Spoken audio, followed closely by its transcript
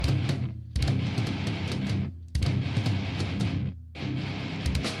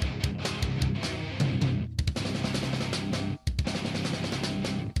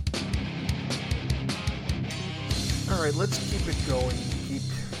right, let's keep it going.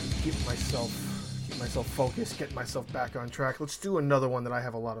 Keep myself focused, get myself back on track. Let's do another one that I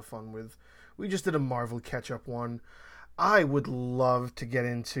have a lot of fun with. We just did a Marvel catch-up one. I would love to get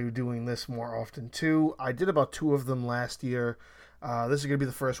into doing this more often too. I did about 2 of them last year. This is going to be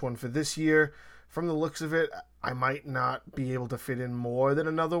the first one for this year. From the looks of it, I might not be able to fit in more than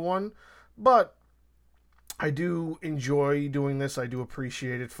another one, but I do enjoy doing this. I do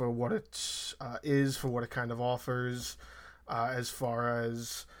appreciate it for what it is, for what it kind of offers, as far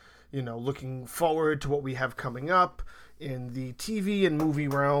as, looking forward to what we have coming up in the TV and movie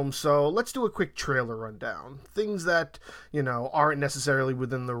realm. So let's do a quick trailer rundown. Things that, aren't necessarily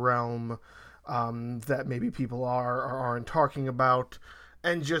within the realm that maybe people are or aren't talking about,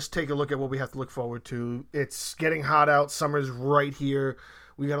 and just take a look at what we have to look forward to. It's getting hot out. Summer's right here.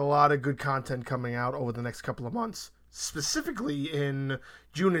 We got a lot of good content coming out over the next couple of months, specifically in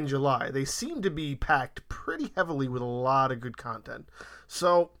June and July. They seem to be packed pretty heavily with a lot of good content.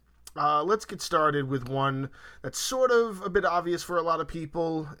 So let's get started with one that's sort of a bit obvious for a lot of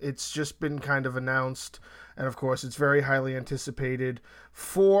people. It's just been kind of announced, and of course it's very highly anticipated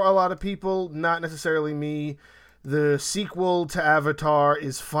for a lot of people, not necessarily me. The sequel to Avatar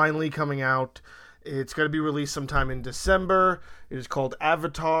is finally coming out. It's going to be released sometime in December. It is called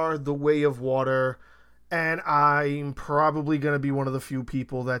Avatar: The Way of Water, and I'm probably going to be one of the few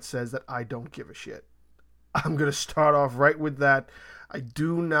people that says that I don't give a shit. I'm going to start off right with that. I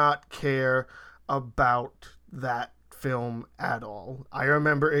do not care about that film at all. I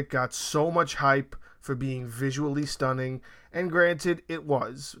remember it got so much hype for being visually stunning, and granted, it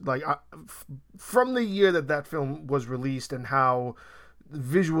was. From the year that film was released and how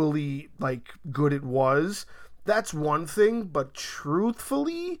visually, good it was, that's one thing, but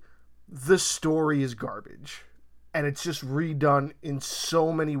truthfully, the story is garbage. And it's just redone in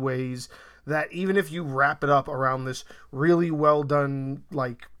so many ways that even if you wrap it up around this really well done,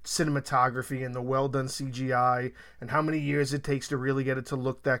 cinematography and the well done CGI and how many years it takes to really get it to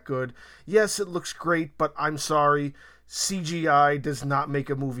look that good, yes, it looks great, but I'm sorry, CGI does not make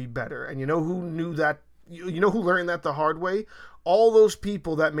a movie better. And you know who knew that? You know who learned that the hard way? All those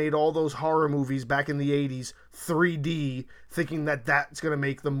people that made all those horror movies back in the 80s 3D, thinking that that's going to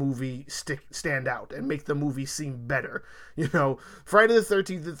make the movie stand out and make the movie seem better. Friday the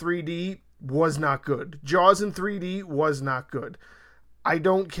 13th in 3D was not good. Jaws in 3D was not good. I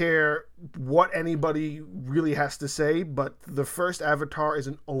don't care what anybody really has to say, but the first Avatar is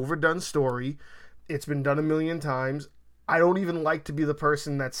an overdone story. It's been done a million times. I don't even like to be the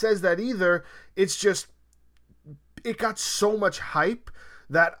person that says that either. It's just, it got so much hype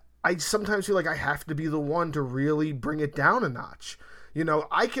that I sometimes feel like I have to be the one to really bring it down a notch.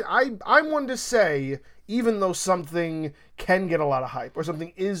 I'm one to say, even though something can get a lot of hype, or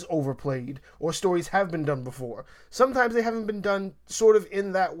something is overplayed, or stories have been done before, sometimes they haven't been done sort of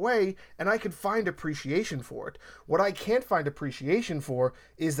in that way, and I could find appreciation for it. What I can't find appreciation for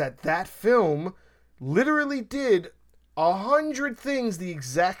is that film literally did 100 things the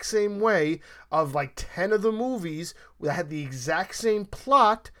exact same way of 10 of the movies that had the exact same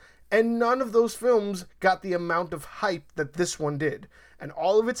plot, and none of those films got the amount of hype that this one did. And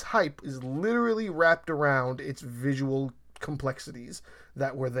all of its hype is literally wrapped around its visual complexities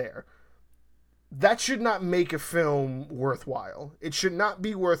that were there. That should not make a film worthwhile. It should not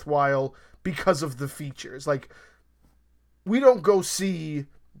be worthwhile because of the features. We don't go see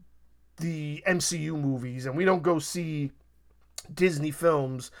the MCU movies, and we don't go see Disney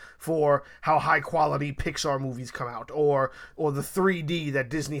films for how high quality Pixar movies come out, or the 3D that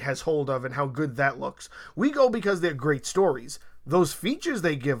Disney has hold of and how good that looks. We go because they're great stories. Those features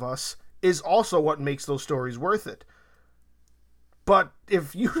they give us is also what makes those stories worth it. But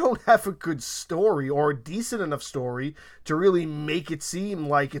if you don't have a good story or a decent enough story to really make it seem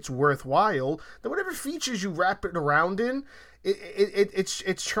like it's worthwhile, then whatever features you wrap it around in,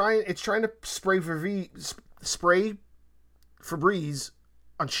 it's trying to spray Febreze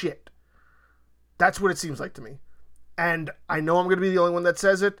on shit. That's what it seems like to me. And I know I'm going to be the only one that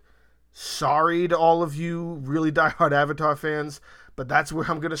says it. Sorry to all of you really diehard Avatar fans, but that's where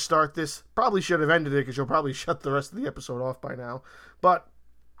I'm going to start this. Probably should have ended it because you'll probably shut the rest of the episode off by now. But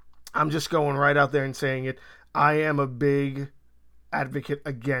I'm just going right out there and saying it. I am a big advocate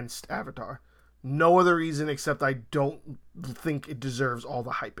against Avatar. No other reason except I don't think it deserves all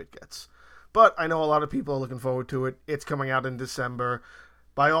the hype it gets. But I know a lot of people are looking forward to it. It's coming out in December.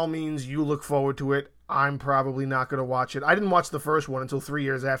 By all means, you look forward to it. I'm probably not going to watch it. I didn't watch the first one until 3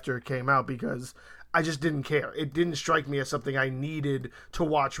 years after it came out because I just didn't care. It didn't strike me as something I needed to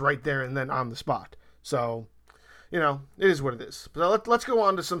watch right there and then on the spot. So, it is what it is. But let's go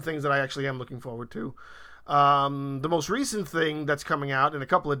on to some things that I actually am looking forward to. The most recent thing that's coming out in a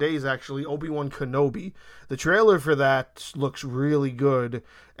couple of days, actually, Obi-Wan Kenobi. The trailer for that looks really good,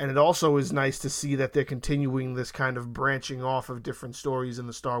 and it also is nice to see that they're continuing this kind of branching off of different stories in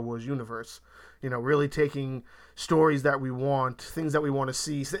the Star Wars universe. Really taking stories that we want, things that we want to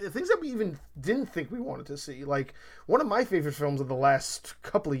see, things that we even didn't think we wanted to see. Like, one of my favorite films of the last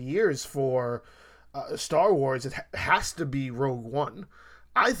couple of years for Star Wars, it has to be Rogue One.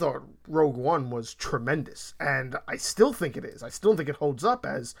 I thought Rogue One was tremendous, and I still think it is. I still think it holds up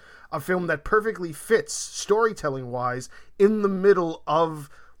as a film that perfectly fits, storytelling-wise, in the middle of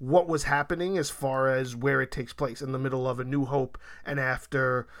what was happening as far as where it takes place, in the middle of A New Hope and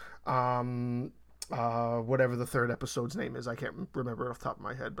after whatever the third episode's name is. I can't remember it off the top of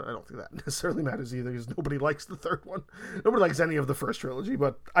my head, but I don't think that necessarily matters either, because nobody likes the third one. Nobody likes any of the first trilogy,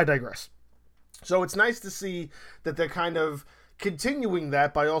 but I digress. So it's nice to see that they're kind of continuing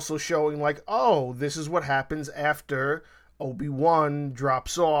that by also showing, like, oh, this is what happens after Obi-Wan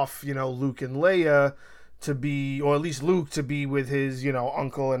drops off, Luke and Leia to be, or at least Luke to be with his,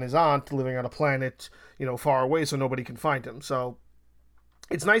 uncle and his aunt living on a planet, far away so nobody can find him. So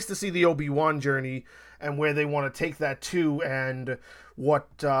it's nice to see the Obi-Wan journey and where they want to take that to, and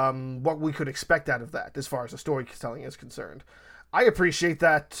what we could expect out of that as far as the storytelling is concerned. I appreciate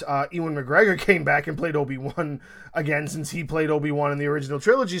that Ewan McGregor came back and played Obi-Wan again, since he played Obi-Wan in the original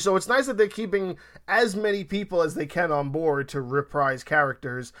trilogy. So it's nice that they're keeping as many people as they can on board to reprise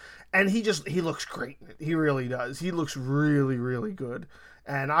characters. And he looks great. He really does. He looks really, really good.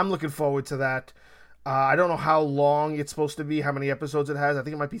 And I'm looking forward to that. I don't know how long it's supposed to be, how many episodes it has. I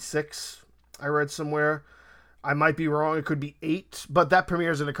think it might be 6, I read somewhere. I might be wrong. It could be 8, but that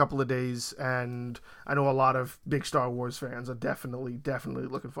premieres in a couple of days, and I know a lot of big Star Wars fans are definitely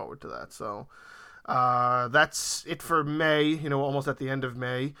looking forward to that. So that's it for May, almost at the end of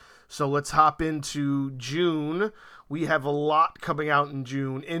May. So let's hop into June. We have a lot coming out in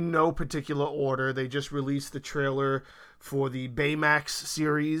June in no particular order. They just released the trailer for the Baymax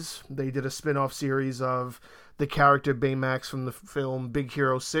series. They did a spin-off series of the character Baymax from the film Big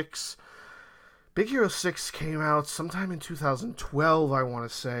Hero 6. Big Hero 6 came out sometime in 2012, I want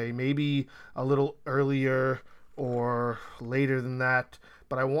to say. Maybe a little earlier or later than that.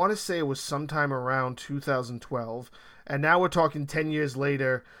 But I want to say it was sometime around 2012. And now we're talking 10 years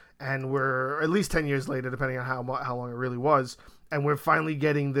later, and we're at least 10 years later, depending on how long it really was. And we're finally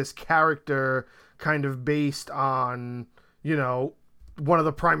getting this character kind of based on, one of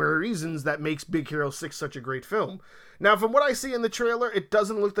the primary reasons that makes Big Hero 6 such a great film. Now, from what I see in the trailer, it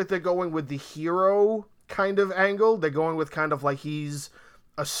doesn't look like they're going with the hero kind of angle. They're going with kind of like he's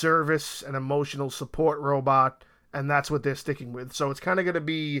a service and emotional support robot, and that's what they're sticking with. So it's kind of going to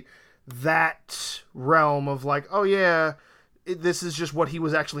be that realm of like, oh yeah, this is just what he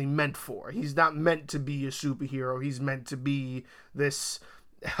was actually meant for. He's not meant to be a superhero. He's meant to be this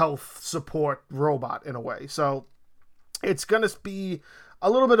health support robot in a way. So it's going to be a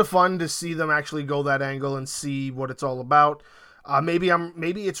little bit of fun to see them actually go that angle and see what it's all about. Maybe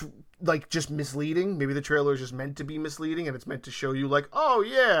it's like just misleading. Maybe the trailer is just meant to be misleading, and it's meant to show you like, oh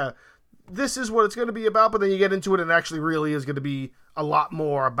yeah, this is what it's going to be about. But then you get into it, and it actually really is going to be a lot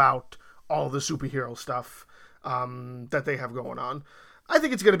more about all the superhero stuff that they have going on. I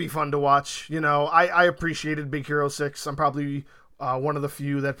think it's going to be fun to watch. I appreciated Big Hero 6. I'm probably one of the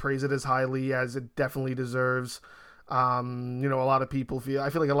few that praise it as highly as it definitely deserves. A lot of people I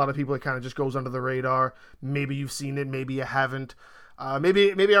feel like a lot of people, it kind of just goes under the radar. Maybe you've seen it, maybe you haven't.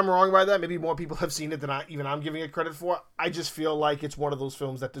 Maybe I'm wrong by that. Maybe more people have seen it than I'm giving it credit for. I just feel like it's one of those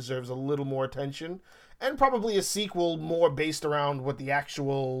films that deserves a little more attention, and probably a sequel more based around what the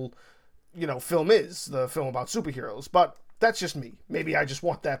actual, film is, the film about superheroes. But that's just me. Maybe I just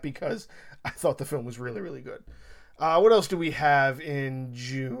want that because I thought the film was really, really good. What else do we have in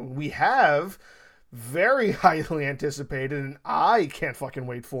June? We have, very highly anticipated, and I can't fucking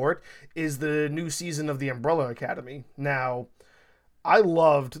wait for it, is the new season of The Umbrella Academy. Now, I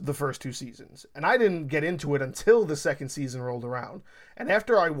loved the first 2 seasons, and I didn't get into it until the second season rolled around. And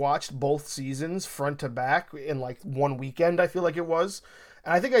after I watched both seasons front to back in like one weekend, I feel like it was,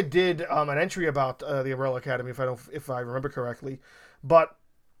 and I think I did an entry about The Umbrella Academy, if I remember correctly. But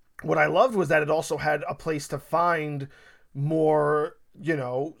what I loved was that it also had a place to find more,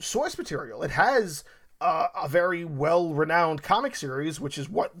 source material. It has a very well-renowned comic series, which is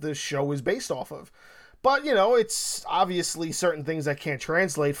what the show is based off of. But, it's obviously certain things that can't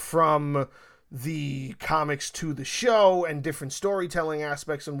translate from the comics to the show, and different storytelling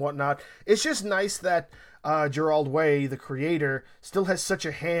aspects and whatnot. It's just nice that Gerald Way, the creator, still has such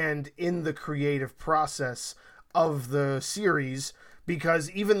a hand in the creative process of the series, because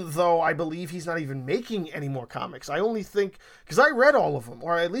even though I believe he's not even making any more comics, I only think, because I read all of them,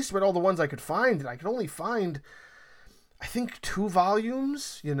 or at least read all the ones I could find, and I could only find, I think, 2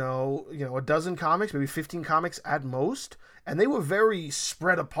 volumes, a dozen comics, maybe 15 comics at most, and they were very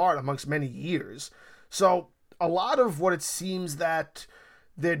spread apart amongst many years. So a lot of what it seems that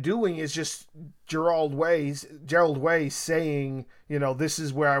they're doing is just Gerald Way saying, this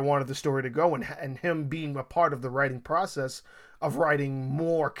is where I wanted the story to go, and him being a part of the writing process of writing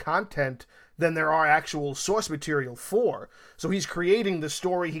more content than there are actual source material for. So he's creating the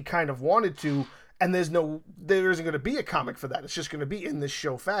story he kind of wanted to, and there isn't going to be a comic for that. It's just going to be in this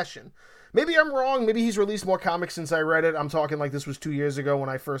show fashion. Maybe I'm wrong. Maybe he's released more comics since I read it. I'm talking like this was 2 years ago when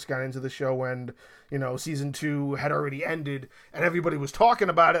I first got into the show, and, season 2 had already ended and everybody was talking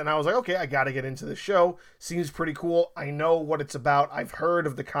about it. And I was like, okay, I got to get into the show. Seems pretty cool. I know what it's about. I've heard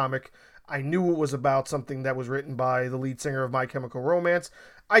of the comic. I knew it was about something that was written by the lead singer of My Chemical Romance.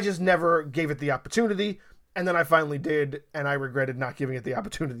 I just never gave it the opportunity. And then I finally did, and I regretted not giving it the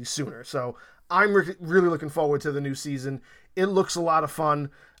opportunity sooner. So I'm really looking forward to the new season. It looks a lot of fun.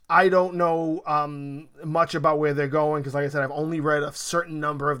 I don't know much about where they're going because, like I said, I've only read a certain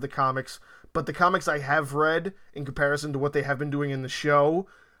number of the comics. But the comics I have read, in comparison to what they have been doing in the show,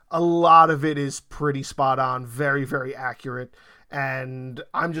 a lot of it is pretty spot on, very, very accurate. And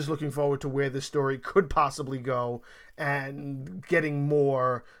I'm just looking forward to where this story could possibly go and getting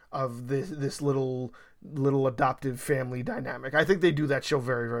more of this little adoptive family dynamic. I think they do that show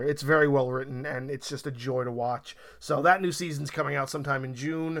it's very well written, and it's just a joy to watch. So that new season's coming out sometime in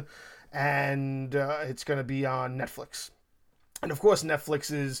June, and it's going to be on Netflix. And of course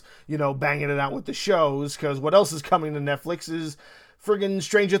Netflix is, banging it out with the shows, because what else is coming to Netflix is friggin'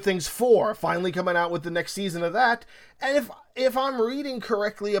 Stranger Things 4, finally coming out with the next season of that. And if I'm reading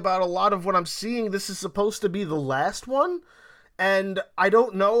correctly about a lot of what I'm seeing, this is supposed to be the last one. And I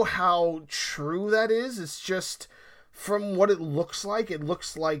don't know how true that is. It's just, from what it looks like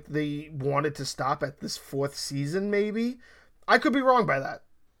they wanted to stop at this 4th season, maybe. I could be wrong by that.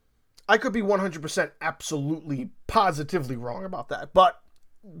 I could be 100% absolutely, positively wrong about that. But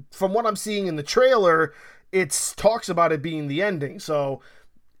from what I'm seeing in the trailer, it talks about it being the ending. So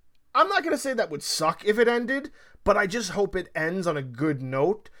I'm not going to say that would suck if it ended, but I just hope it ends on a good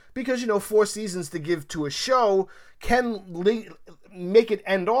note. Because, 4 seasons to give to a show can make it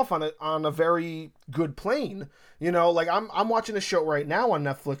end off on a very good plane. Like I'm watching a show right now on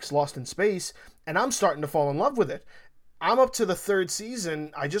Netflix, Lost in Space, and I'm starting to fall in love with it. I'm up to the 3rd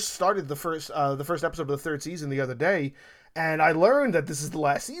season. I just started the first episode of the 3rd season the other day, and I learned that this is the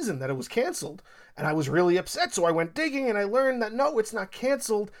last season, that it was canceled. And I was really upset, so I went digging, and I learned that no, it's not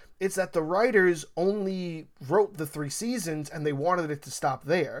canceled. It's that the writers only wrote the 3 seasons, and they wanted it to stop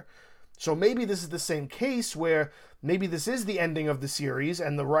there. So maybe this is the same case where maybe this is the ending of the series,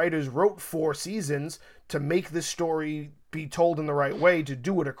 and the writers wrote 4 seasons to make this story be told in the right way, to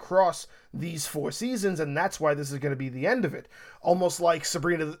do it across these 4 seasons, and that's why this is going to be the end of it. Almost like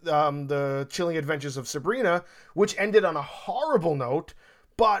Sabrina, the Chilling Adventures of Sabrina, which ended on a horrible note,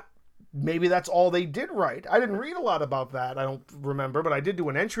 but maybe that's all they did right. I didn't read a lot about that, I don't remember, but I did do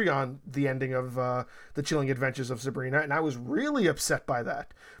an entry on the ending of The Chilling Adventures of Sabrina, and I was really upset by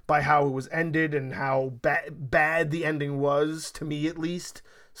that, by how it was ended and how bad the ending was, to me at least.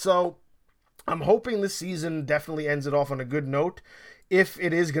 So I'm hoping this season definitely ends it off on a good note, if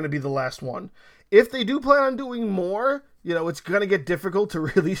it is going to be the last one. If they do plan on doing more, it's going to get difficult to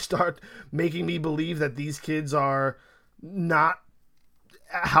really start making me believe that these kids are not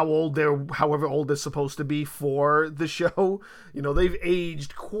however old they're supposed to be for the show. They've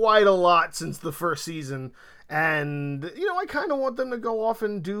aged quite a lot since the 1st season, and I kind of want them to go off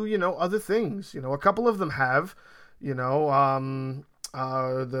and do other things. A couple of them have, the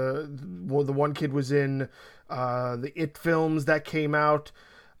one kid was in the It films that came out.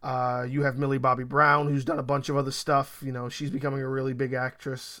 You have Millie Bobby Brown, who's done a bunch of other stuff. She's becoming a really big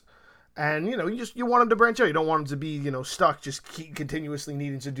actress. And, you want them to branch out. You don't want them to be, stuck just continuously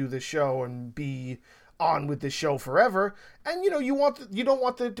needing to do this show and be on with this show forever. And, you don't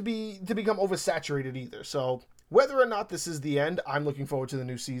want it to become oversaturated either. So whether or not this is the end, I'm looking forward to the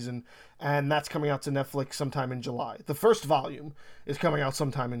new season. And that's coming out to Netflix sometime in July. The 1st volume is coming out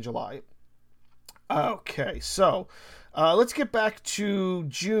sometime in July. Okay, so let's get back to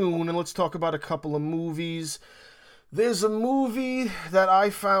June and let's talk about a couple of movies. There's a movie that I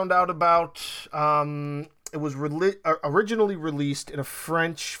found out about. It was originally released in a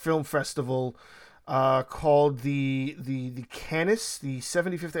French film festival called the Cannes, the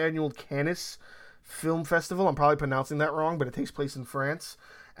 75th Annual Cannes Film Festival. I'm probably pronouncing that wrong, but it takes place in France.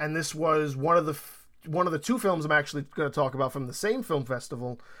 And this was one of the one of the two films I'm actually going to talk about from the same film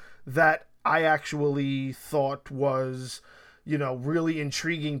festival that I actually thought was, really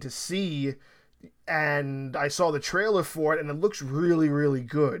intriguing to see. And I saw the trailer for it, and it looks really, really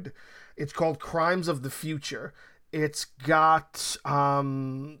good. It's called Crimes of the Future. It's got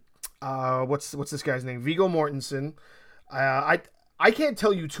what's this guy's name? Viggo Mortensen. I can't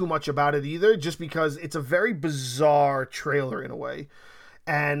tell you too much about it either, just because it's a very bizarre trailer in a way.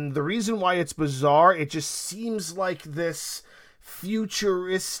 And the reason why it's bizarre, it just seems like this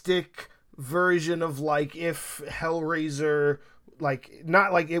futuristic version of like if Hellraiser, like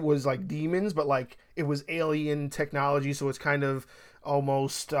not like it was like demons, but like it was alien technology, so it's kind of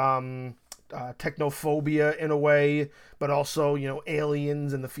almost technophobia in a way, but also,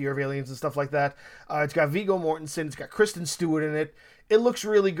 aliens and the fear of aliens and stuff like that. It's got Viggo Mortensen, it's got Kristen Stewart in it. It looks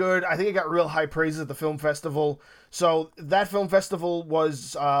really good. I think it got real high praises at the film festival. So that film festival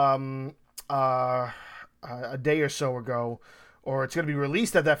was a day or so ago, or it's going to be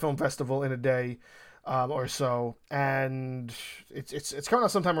released at that film festival in a day or so, and it's coming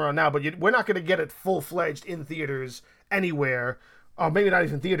out sometime around now. But we're not going to get it full-fledged in theaters anywhere. Maybe not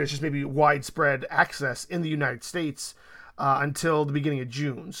even theaters, just maybe widespread access in the United States until the beginning of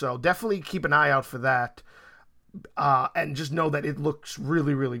June. So definitely keep an eye out for that, and just know that it looks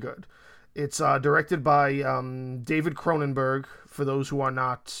really, really good. It's directed by David Cronenberg. For those who are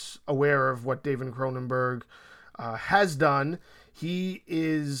not aware of what David Cronenberg has done, he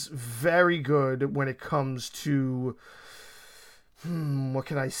is very good when it comes to, what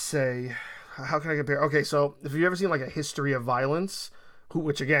can I say? How can I compare? Okay, so if you've ever seen like A History of Violence,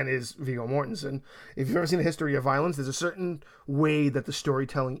 which again is Viggo Mortensen, if you've ever seen A History of Violence, there's a certain way that the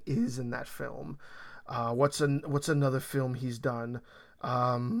storytelling is in that film. What's another film he's done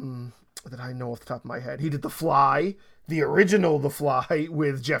that I know off the top of my head? He did The Fly, the original The Fly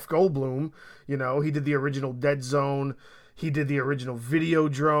with Jeff Goldblum. He did the original Dead Zone. He did the original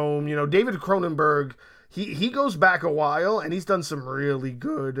Videodrome. David Cronenberg, he goes back a while, and he's done some really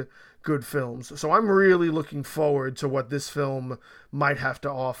good films. So I'm really looking forward to what this film might have to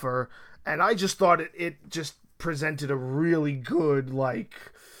offer. And I just thought it just presented a really good, like,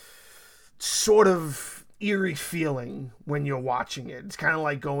 sort of eerie feeling when you're watching it. It's kind of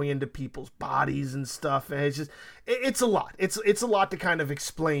like going into people's bodies and stuff. And it's a lot. It's a lot to kind of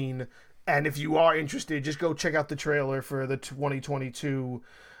explain. And if you are interested, just go check out the trailer for the 2022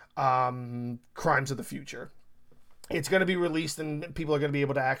 Crimes of the Future. It's going to be released, and people are going to be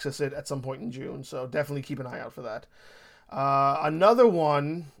able to access it at some point in June. So definitely keep an eye out for that. Another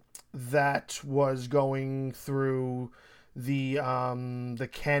one that was going through the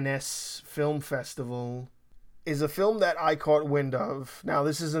Cannes Film Festival is a film that I caught wind of. Now,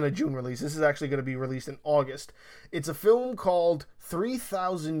 this isn't a June release. This is actually going to be released in August. It's a film called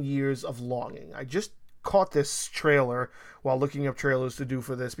 3,000 Years of Longing. I just caught this trailer while looking up trailers to do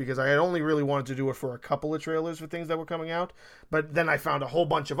for this, because I had only really wanted to do it for a couple of trailers for things that were coming out. But then I found a whole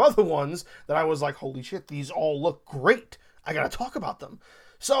bunch of other ones that I was like, holy shit, these all look great. I got to talk about them.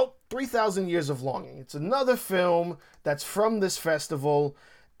 So, 3,000 Years of Longing. It's another film that's from this festival,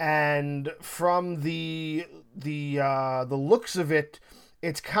 and from the looks of it,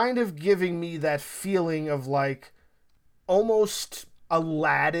 it's kind of giving me that feeling of like almost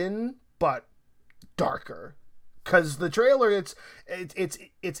Aladdin, but darker. Because the trailer, it's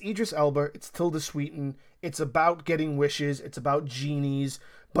Idris Elba, it's Tilda Swinton, it's about getting wishes, it's about genies,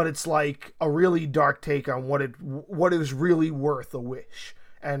 but it's like a really dark take on what is really worth a wish,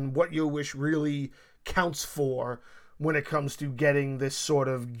 and what your wish really counts for when it comes to getting this sort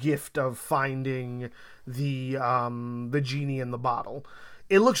of gift of finding the genie in the bottle.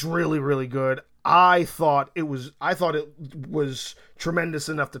 It looks really, really good. I thought it was tremendous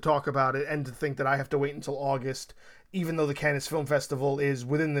enough to talk about it, and to think that I have to wait until August, even though the Cannes Film Festival is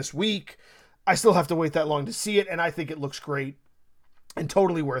within this week. I still have to wait that long to see it, and I think it looks great and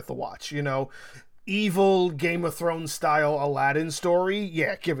totally worth the watch. Evil Game of Thrones style Aladdin story,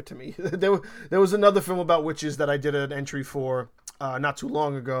 yeah, give it to me. There was another film about witches that I did an entry for not too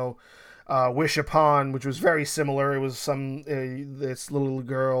long ago, Wish Upon, which was very similar. It was this little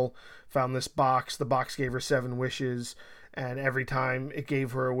girl found this box. The box gave her 7 wishes, and every time it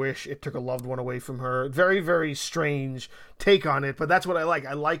gave her a wish, it took a loved one away from her. Very, very strange take on it, but that's what I like.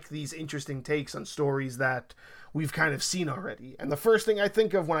 I like these interesting takes on stories that we've kind of seen already. And the first thing I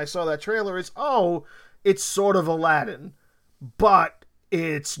think of when I saw that trailer is, oh, it's sort of Aladdin, but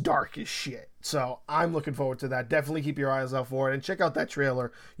it's dark as shit. So I'm looking forward to that. Definitely keep your eyes out for it, and check out that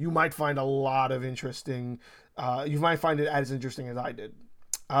trailer. You might find a lot of interesting, you might find it as interesting as I did.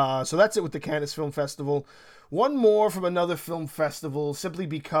 So that's it with the Cannes Film Festival. One more from another film festival, simply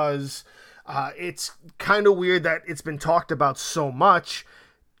because it's kind of weird that it's been talked about so much,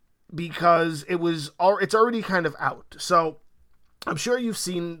 because it's already kind of out. So I'm sure you've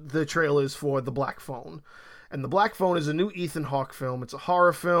seen the trailers for The Black Phone. And The Black Phone is a new Ethan Hawke film. It's a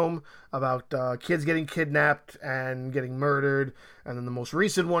horror film about kids getting kidnapped and getting murdered. And then the most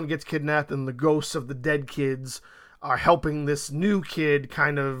recent one gets kidnapped, and the ghosts of the dead kids are helping this new kid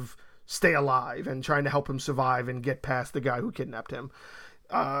kind of stay alive and trying to help him survive and get past the guy who kidnapped him.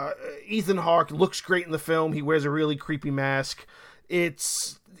 Ethan Hawke looks great in the film. He wears a really creepy mask. It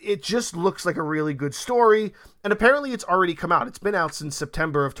just looks like a really good story, and apparently it's already come out. It's been out since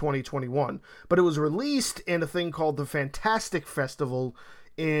September of 2021, but it was released in a thing called the Fantastic Festival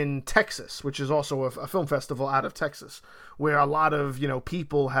in Texas, which is also a film festival out of Texas, where a lot of,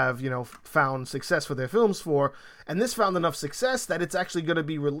 people have, found success for their films for, and this found enough success that it's actually going to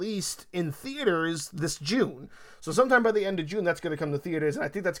be released in theaters this June. So sometime by the end of June, that's going to come to theaters, and I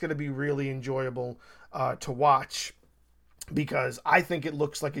think that's going to be really enjoyable to watch, because I think it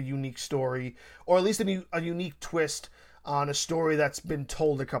looks like a unique story, or at least a unique twist on a story that's been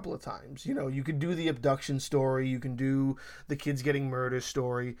told a couple of times. You can do the abduction story, you can do the kids getting murdered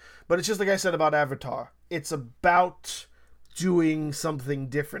story, but it's just like I said about Avatar. It's about doing something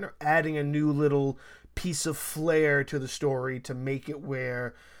different, or adding a new little piece of flair to the story to make it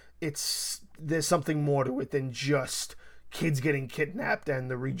where there's something more to it than just kids getting kidnapped and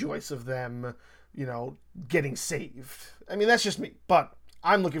the rejoice of them, getting saved. I mean, that's just me, but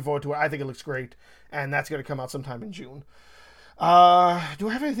I'm looking forward to it. I think it looks great, and that's going to come out sometime in June. Do I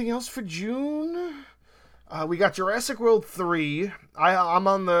have anything else for June? We got Jurassic World 3. I'm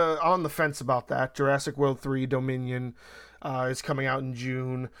on the fence about that. Jurassic World 3 Dominion is coming out in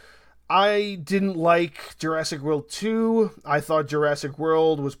June. I didn't like Jurassic World 2. I thought Jurassic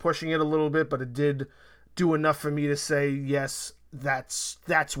World was pushing it a little bit, but it did do enough for me to say, yes,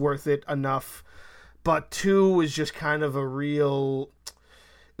 that's worth it enough. But 2 was just kind of a real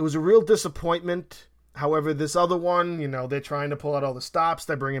disappointment. However, this other one, they're trying to pull out all the stops.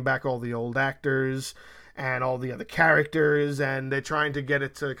 They're bringing back all the old actors and all the other characters, and they're trying to get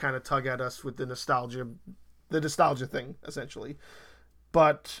it to kind of tug at us with the nostalgia thing, essentially.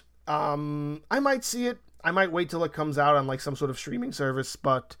 But I might see it. I might wait till it comes out on like some sort of streaming service,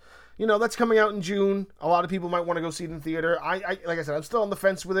 but that's coming out in June. A lot of people might want to go see it in theater. I like I said, I'm still on the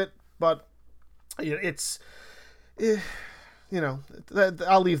fence with it, but I'll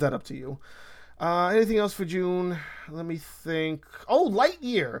leave that up to you. Anything else for June? Let me think. Oh,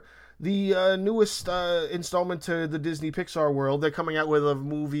 Lightyear, the newest installment to the Disney Pixar world. They're coming out with a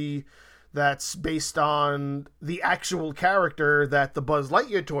movie that's based on the actual character that the Buzz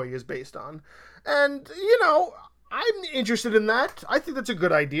Lightyear toy is based on. And, I'm interested in that. I think that's a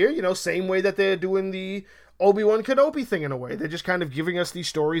good idea. Same way that they're doing the Obi-Wan Kenobi thing in a way. They're just kind of giving us these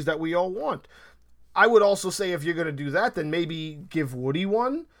stories that we all want. I would also say if you're going to do that, then maybe give Woody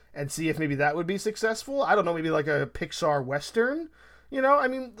one and see if maybe that would be successful. I don't know, maybe like a Pixar Western.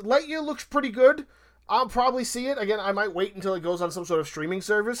 Lightyear looks pretty good. I'll probably see it. Again, I might wait until it goes on some sort of streaming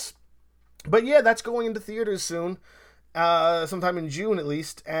service. But yeah, that's going into theaters soon. Sometime in June at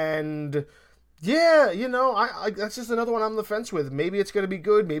least. And yeah, I that's just another one I'm on the fence with. Maybe it's going to be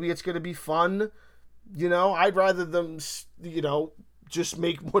good. Maybe it's going to be fun. I'd rather them, just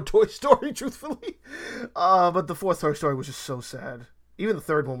make more Toy Story, truthfully. But the fourth Toy Story was just so sad. Even the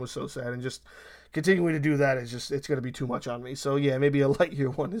third one was so sad, and just continuing to do that is it's going to be too much on me. So yeah, maybe a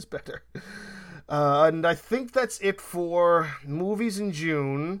Lightyear one is better. And I think that's it for movies in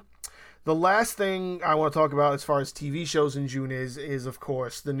June. The last thing I want to talk about as far as TV shows in June is of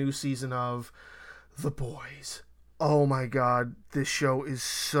course the new season of The Boys. Oh my god, this show is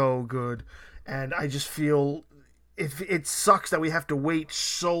so good. And I just feel it sucks that we have to wait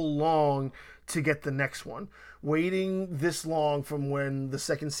so long to get the next one. Waiting this long from when the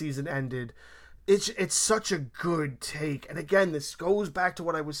second season ended, it's such a good take. And again, this goes back to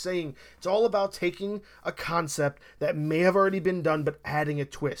what I was saying. It's all about taking a concept that may have already been done, but adding a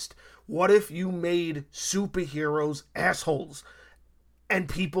twist. What if you made superheroes assholes and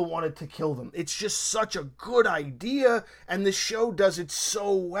people wanted to kill them? It's just such a good idea, and the show does it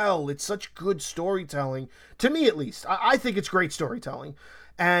so well. It's such good storytelling, to me at least. I think it's great storytelling,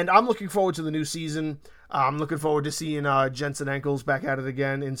 and I'm looking forward to the new season. I'm looking forward to seeing Jensen Ackles back at it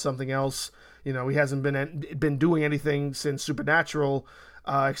again in something else. He hasn't been doing anything since Supernatural,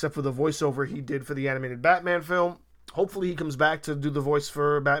 except for the voiceover he did for the animated Batman film. Hopefully he comes back to do the voice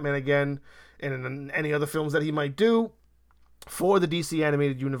for Batman again, and in any other films that he might do for the DC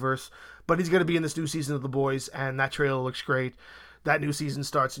animated universe. But he's going to be in this new season of The Boys, and that trailer looks great. That new season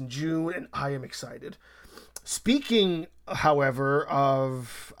starts in June, and I am excited. Speaking, however,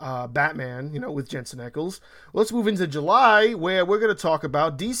 of Batman, with Jensen Ackles, let's move into July, where we're going to talk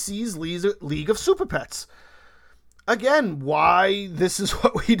about DC's League of Super Pets. Again, why this is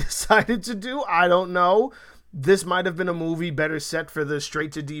what we decided to do, I don't know. This might have been a movie better set for the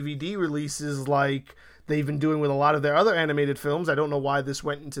straight-to-DVD releases like they've been doing with a lot of their other animated films. I don't know why this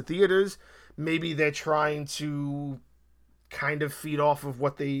went into theaters. Maybe they're trying to kind of feed off of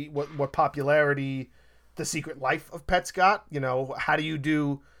what popularity The Secret Life of Pets got. How do you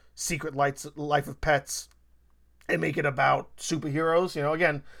do Secret Life of Pets and make it about superheroes?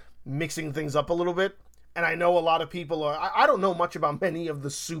 Again, mixing things up a little bit. And I know a lot of people I don't know much about many of the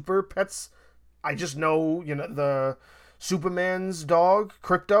super pets. I just know, the Superman's dog,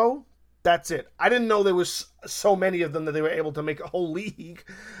 Crypto. That's it. I didn't know there was so many of them that they were able to make a whole league.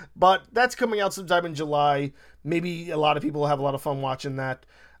 But that's coming out sometime in July. Maybe a lot of people will have a lot of fun watching that.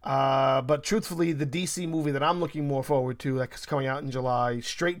 But truthfully, the DC movie that I'm looking more forward to, that's coming out in July,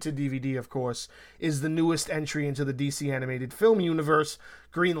 straight to DVD, of course, is the newest entry into the DC animated film universe,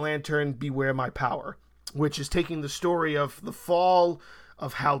 Green Lantern: Beware My Power, which is taking the story of the fall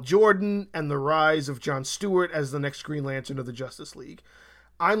of Hal Jordan and the rise of John Stewart as the next Green Lantern of the Justice League.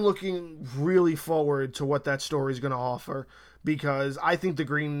 I'm looking really forward to what that story is going to offer, because I think the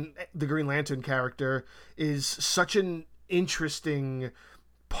Green Lantern character is such an interesting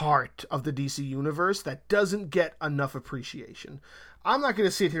part of the DC universe that doesn't get enough appreciation. I'm not going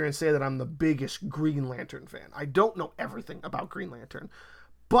to sit here and say that I'm the biggest Green Lantern fan. I don't know everything about Green Lantern.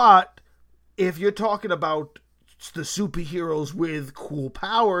 But if you're talking about the superheroes with cool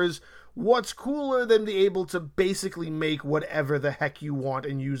powers, what's cooler than be able to basically make whatever the heck you want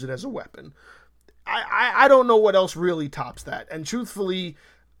and use it as a weapon? I don't know what else really tops that. And truthfully,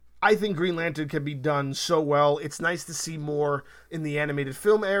 I think Green Lantern can be done so well. It's nice to see more in the animated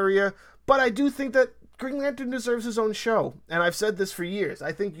film area, but I do think that Green Lantern deserves his own show. And I've said this for years.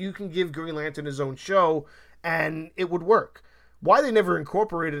 I think you can give Green Lantern his own show and it would work. Why they never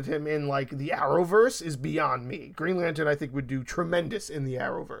incorporated him in, the Arrowverse is beyond me. Green Lantern, I think, would do tremendous in the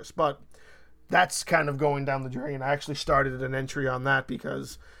Arrowverse, but that's kind of going down the drain. I actually started an entry on that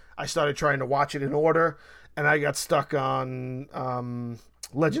because I started trying to watch it in order, and I got stuck on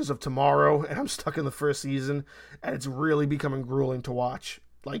Legends of Tomorrow, and I'm stuck in the first season, and it's really becoming grueling to watch.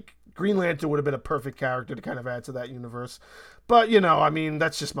 Green Lantern would have been a perfect character to kind of add to that universe. But,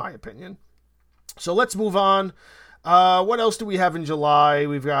 that's just my opinion. So let's move on. What else do we have in July?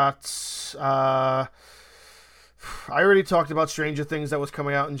 We've got, I already talked about Stranger Things that was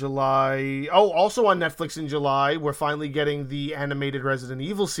coming out in July. Oh, also on Netflix in July, we're finally getting the animated Resident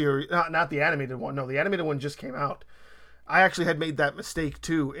Evil series. Not the animated one. No, the animated one just came out. I actually had made that mistake,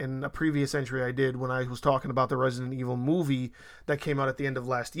 too, in a previous entry I did when I was talking about the Resident Evil movie that came out at the end of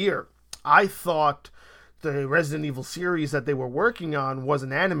last year. I thought the Resident Evil series that they were working on was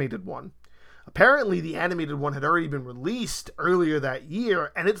an animated one. Apparently, the animated one had already been released earlier that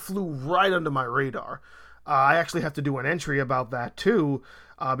year, and it flew right under my radar. I actually have to do an entry about that, too,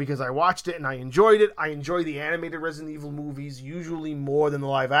 because I watched it and I enjoyed it. I enjoy the animated Resident Evil movies usually more than the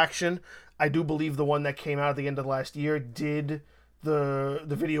live action. I do believe the one that came out at the end of last year did the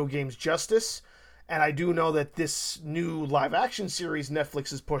video games justice, and I do know that this new live action series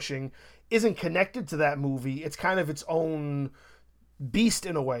Netflix is pushing isn't connected to that movie. It's kind of its own beast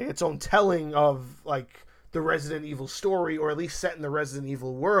in a way, its own telling of the Resident Evil story, or at least set in the Resident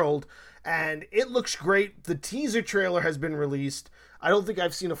Evil world, and it looks great. The teaser trailer has been released. I don't think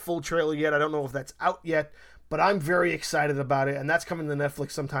I've seen a full trailer yet. I don't know if that's out yet, but I'm very excited about it, and that's coming to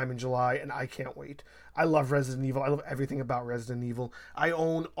Netflix sometime in July, and I can't wait. I love Resident Evil. I love everything about Resident Evil. I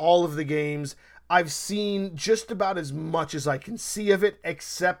own all of the games. I've seen just about as much as I can see of it,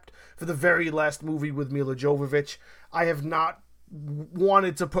 except for the very last movie with Mila Jovovich. I have not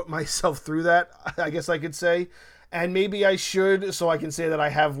wanted to put myself through that, I guess I could say. And maybe I should, so I can say that I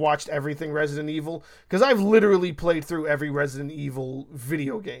have watched everything Resident Evil, because I've literally played through every Resident Evil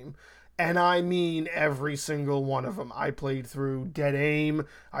video game. And I mean every single one of them. I played through Dead Aim,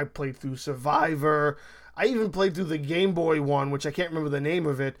 I played through Survivor, I even played through the Game Boy one, which I can't remember the name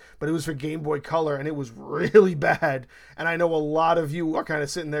of it, but it was for Game Boy Color, and it was really bad. And I know a lot of you are kind of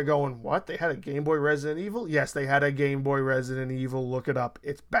sitting there going, what? They had a Game Boy Resident Evil? Yes, they had a Game Boy Resident Evil. Look it up.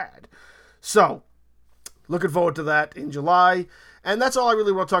 It's bad. So, looking forward to that in July. And that's all I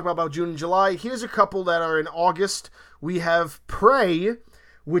really want to talk about June and July. Here's a couple that are in August. We have Prey,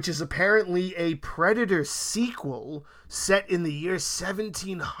 which is apparently a Predator sequel set in the year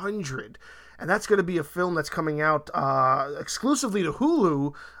 1700. and that's going to be a film that's coming out exclusively to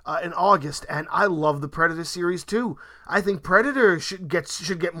Hulu in August. And I love the Predator series too. I think Predator should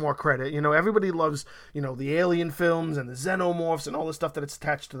get more credit. Everybody loves the Alien films and the Xenomorphs and all the stuff that it's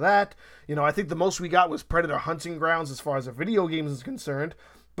attached to that. I think the most we got was Predator Hunting Grounds as far as a video games is concerned.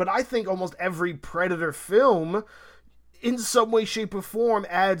 But I think almost every Predator film, in some way, shape, or form,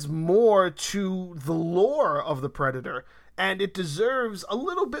 adds more to the lore of the Predator. And it deserves a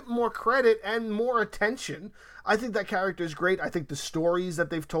little bit more credit and more attention. I think that character is great. I think the stories that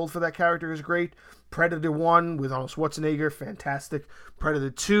they've told for that character is great. Predator 1 with Arnold Schwarzenegger, fantastic. Predator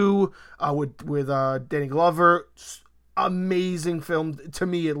 2 with Danny Glover, amazing film, to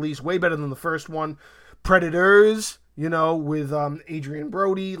me at least, way better than the first one. Predators, with Adrian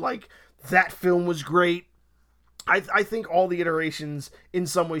Brody, that film was great. I think all the iterations, in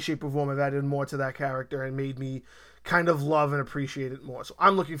some way, shape, or form, have added more to that character and made me kind of love and appreciate it more. So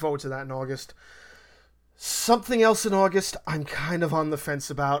I'm looking forward to that in August. Something else in August I'm kind of on the fence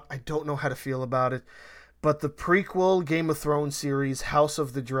about. I don't know how to feel about it. But the prequel Game of Thrones series, House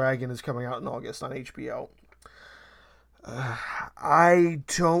of the Dragon, is coming out in August on HBO. I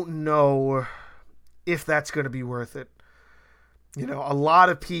don't know if that's going to be worth it. A lot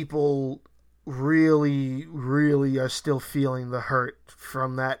of people really, really are still feeling the hurt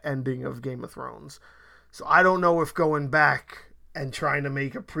from that ending of Game of Thrones. So I don't know if going back and trying to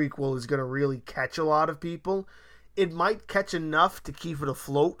make a prequel is going to really catch a lot of people. It might catch enough to keep it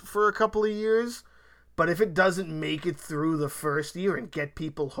afloat for a couple of years, but if it doesn't make it through the first year and get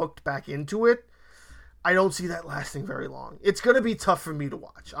people hooked back into it, I don't see that lasting very long. It's going to be tough for me to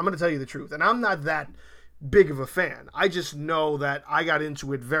watch. I'm going to tell you the truth. And I'm not that big of a fan. I just know that I got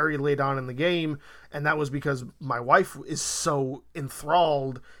into it very late on in the game, and that was because my wife is so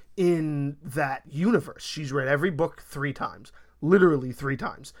enthralled in that universe. She's read every book 3 times. Literally 3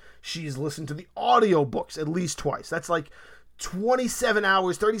 times. She's listened to the audiobooks at least twice. That's like 27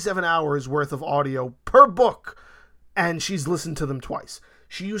 hours, 37 hours worth of audio per book, and she's listened to them twice.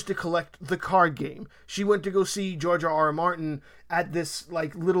 She used to collect the card game. She went to go see George R.R. Martin at this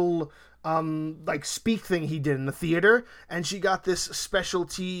little speak thing he did in the theater, and she got this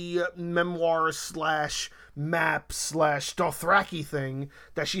specialty memoir / map / Dothraki thing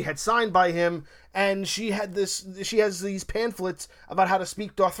that she had signed by him, and she has these pamphlets about how to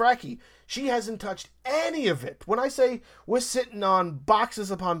speak Dothraki. She hasn't touched any of it. When I say we're sitting on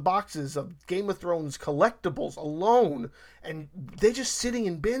boxes upon boxes of Game of Thrones collectibles alone, and they're just sitting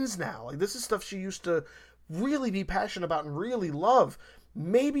in bins now. This is stuff she used to really be passionate about and really love.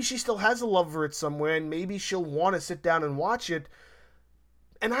 Maybe she still has a love for it somewhere, and maybe she'll want to sit down and watch it,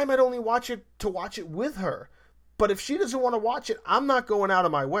 and I might only watch it to watch it with her. But if she doesn't want to watch it, I'm not going out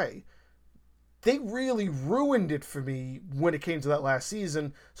of my way. They really ruined it for me when it came to that last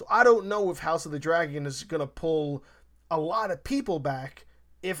season, so I don't know if House of the Dragon is going to pull a lot of people back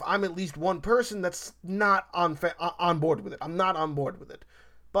if I'm at least one person that's not on board with it. I'm not on board with it.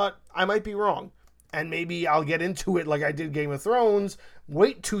 But I might be wrong. And maybe I'll get into it like I did Game of Thrones,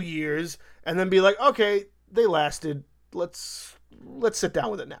 wait 2 years, and then be like, okay, they lasted. Let's sit down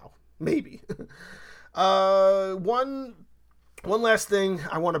with it now. Maybe. One last thing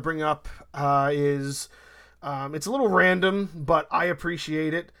I want to bring up is it's a little random, but I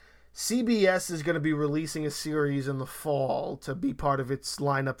appreciate it. CBS is going to be releasing a series in the fall to be part of its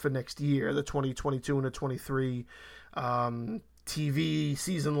lineup for next year, the 2022 and the 23 TV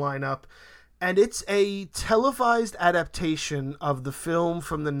season lineup. And it's a televised adaptation of the film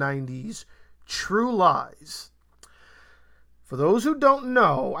from the 90s, True Lies. For those who don't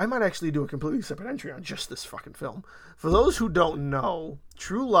know, I might actually do a completely separate entry on just this fucking film. For those who don't know,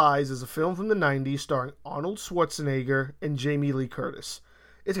 True Lies is a film from the 90s starring Arnold Schwarzenegger and Jamie Lee Curtis.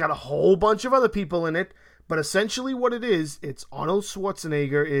 It's got a whole bunch of other people in it, but essentially what it is, it's Arnold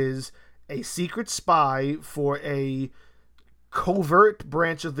Schwarzenegger is a secret spy for a covert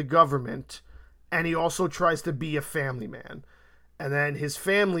branch of the government, and he also tries to be a family man. And then his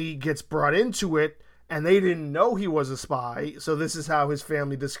family gets brought into it, and they didn't know he was a spy, so this is how his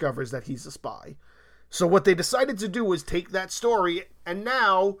family discovers that he's a spy. So what they decided to do was take that story, and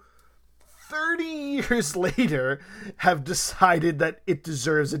now, 30 years later, have decided that it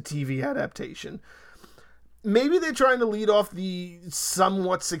deserves a TV adaptation. Maybe they're trying to lead off the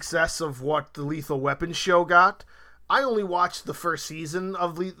somewhat success of what the Lethal Weapon show got. I only watched the first season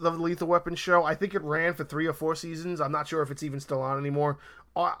of the Lethal Weapon show. I think it ran for 3 or 4 seasons. I'm not sure if it's even still on anymore.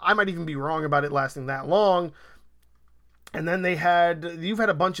 I might even be wrong about it lasting that long. And then you've had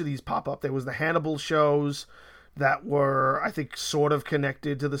a bunch of these pop up. There was the Hannibal shows that were, I think, sort of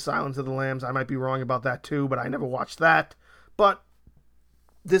connected to the Silence of the Lambs. I might be wrong about that too, but I never watched that. But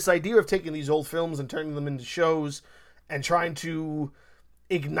this idea of taking these old films and turning them into shows and trying to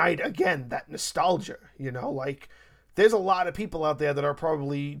ignite again that nostalgia, like there's a lot of people out there that are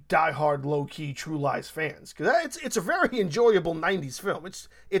probably diehard low-key True Lies fans, because it's a very enjoyable 90s film. It's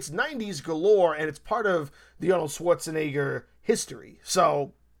 90s galore, and it's part of the Arnold Schwarzenegger history,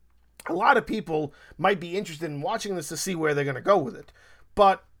 so a lot of people might be interested in watching this to see where they're going to go with it,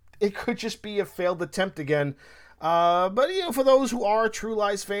 but it could just be a failed attempt again. But for those who are True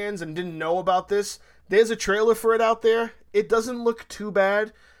Lies fans and didn't know about this, there's a trailer for it out there. It doesn't look too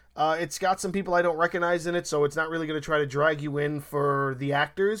bad. It's got some people I don't recognize in it, so it's not really going to try to drag you in for the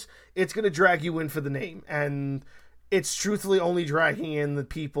actors. It's going to drag you in for the name, and it's truthfully only dragging in the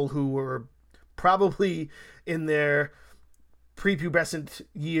people who were probably in their prepubescent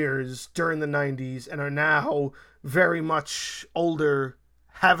years during the 90s and are now very much older,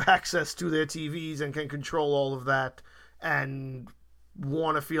 have access to their TVs and can control all of that, and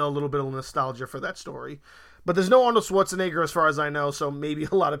want to feel a little bit of nostalgia for that story. But there's no Arnold Schwarzenegger as far as I know, so maybe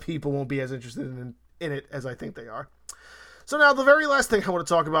a lot of people won't be as interested in it as I think they are. So now the very last thing I want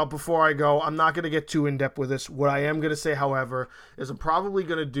to talk about before I go, I'm not going to get too in-depth with this. What I am going to say, however, is I'm probably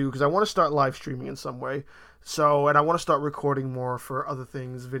going to do, because I want to start live streaming in some way, and I want to start recording more for other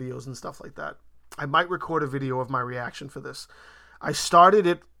things, videos and stuff like that. I might record a video of my reaction for this. I started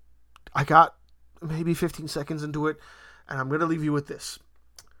it, I got maybe 15 seconds into it, and I'm going to leave you with this.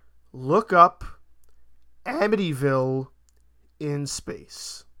 Look up Amityville in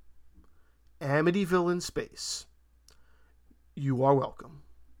Space. Amityville in Space. You are welcome.